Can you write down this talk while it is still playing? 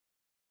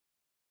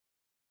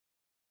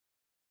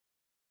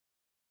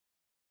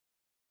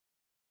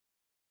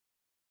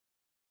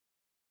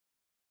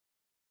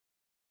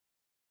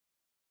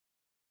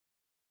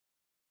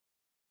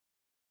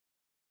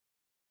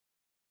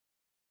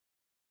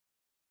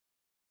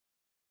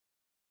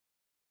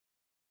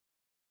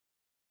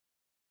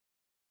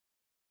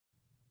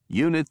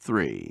Unit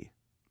 3,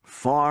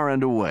 Far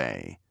and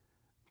Away,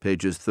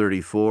 pages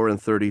 34 and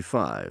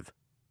 35.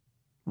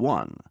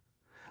 1.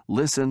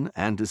 Listen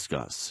and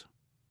discuss.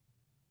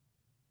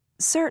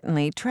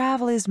 Certainly,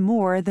 travel is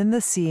more than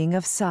the seeing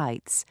of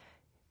sights.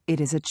 It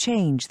is a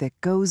change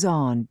that goes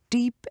on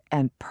deep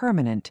and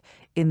permanent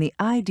in the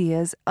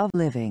ideas of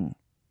living.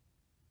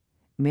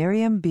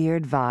 Miriam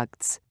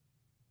Beard-Vogts.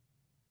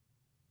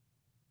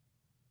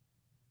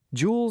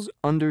 Jules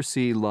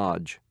Undersea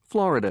Lodge,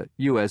 Florida,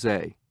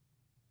 USA.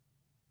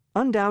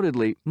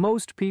 Undoubtedly,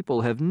 most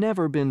people have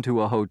never been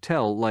to a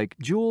hotel like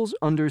Jules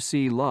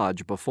Undersea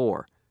Lodge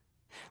before.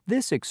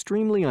 This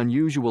extremely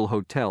unusual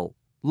hotel,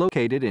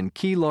 located in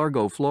Key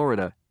Largo,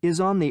 Florida,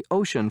 is on the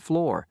ocean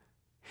floor.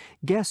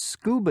 Guests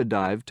scuba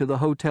dive to the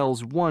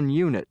hotel's one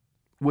unit,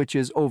 which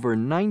is over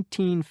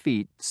 19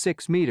 feet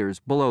 6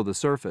 meters below the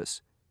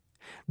surface.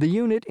 The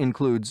unit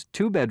includes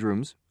 2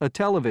 bedrooms, a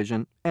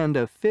television, and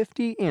a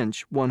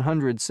 50-inch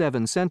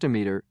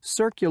 107-centimeter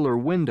circular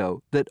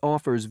window that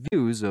offers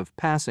views of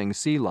passing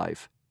sea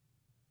life.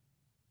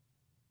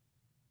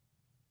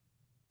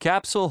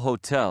 Capsule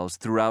hotels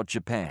throughout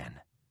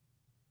Japan.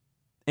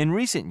 In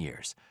recent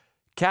years,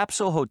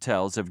 capsule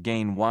hotels have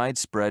gained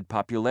widespread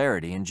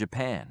popularity in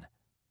Japan.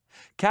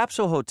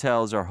 Capsule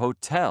hotels are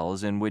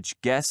hotels in which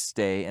guests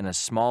stay in a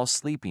small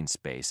sleeping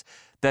space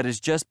that is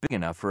just big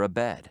enough for a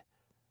bed.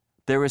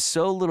 There is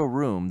so little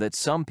room that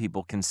some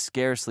people can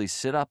scarcely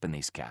sit up in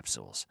these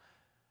capsules.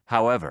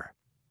 However,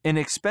 in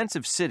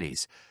expensive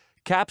cities,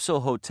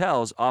 capsule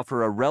hotels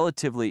offer a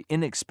relatively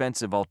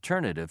inexpensive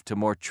alternative to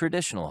more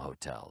traditional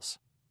hotels.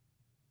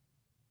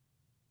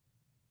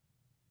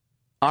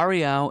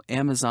 Areal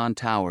Amazon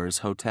Towers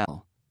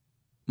Hotel,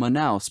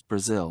 Manaus,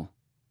 Brazil.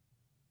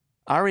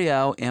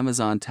 Areal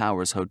Amazon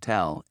Towers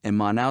Hotel in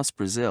Manaus,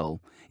 Brazil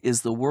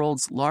is the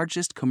world's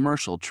largest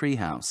commercial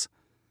treehouse.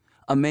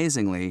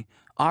 Amazingly,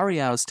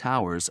 Areal's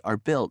towers are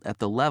built at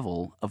the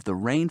level of the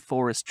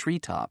rainforest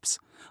treetops,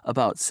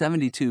 about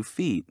 72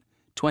 feet,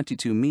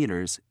 22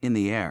 meters in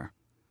the air.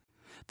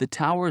 The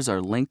towers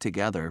are linked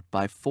together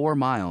by 4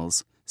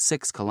 miles,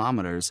 6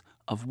 kilometers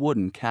of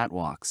wooden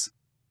catwalks.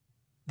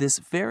 This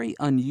very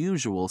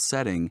unusual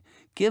setting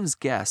gives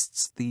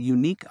guests the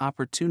unique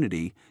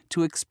opportunity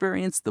to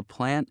experience the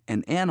plant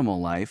and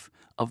animal life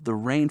of the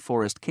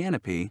rainforest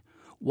canopy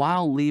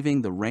while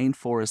leaving the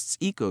rainforest's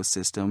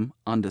ecosystem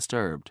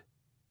undisturbed.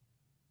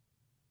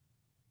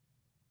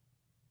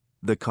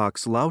 The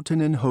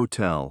Kokslautinen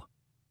Hotel,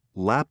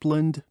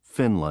 Lapland,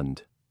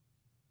 Finland.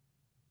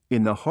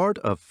 In the heart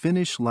of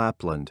Finnish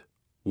Lapland,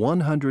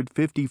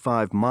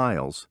 155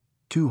 miles,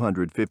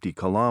 250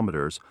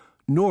 kilometers,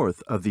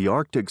 north of the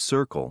Arctic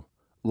Circle,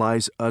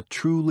 lies a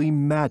truly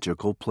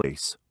magical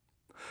place.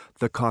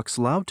 The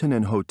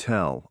Kokslautinen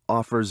Hotel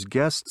offers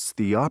guests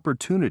the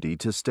opportunity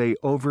to stay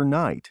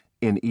overnight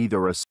in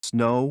either a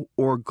snow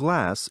or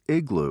glass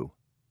igloo.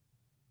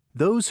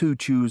 Those who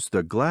choose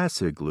the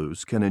glass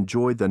igloos can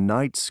enjoy the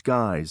night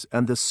skies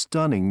and the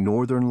stunning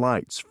northern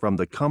lights from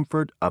the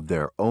comfort of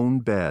their own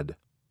bed.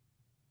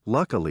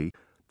 Luckily,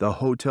 the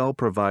hotel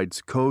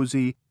provides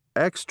cozy,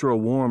 extra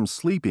warm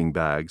sleeping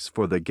bags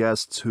for the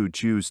guests who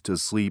choose to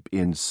sleep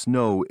in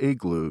snow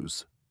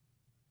igloos.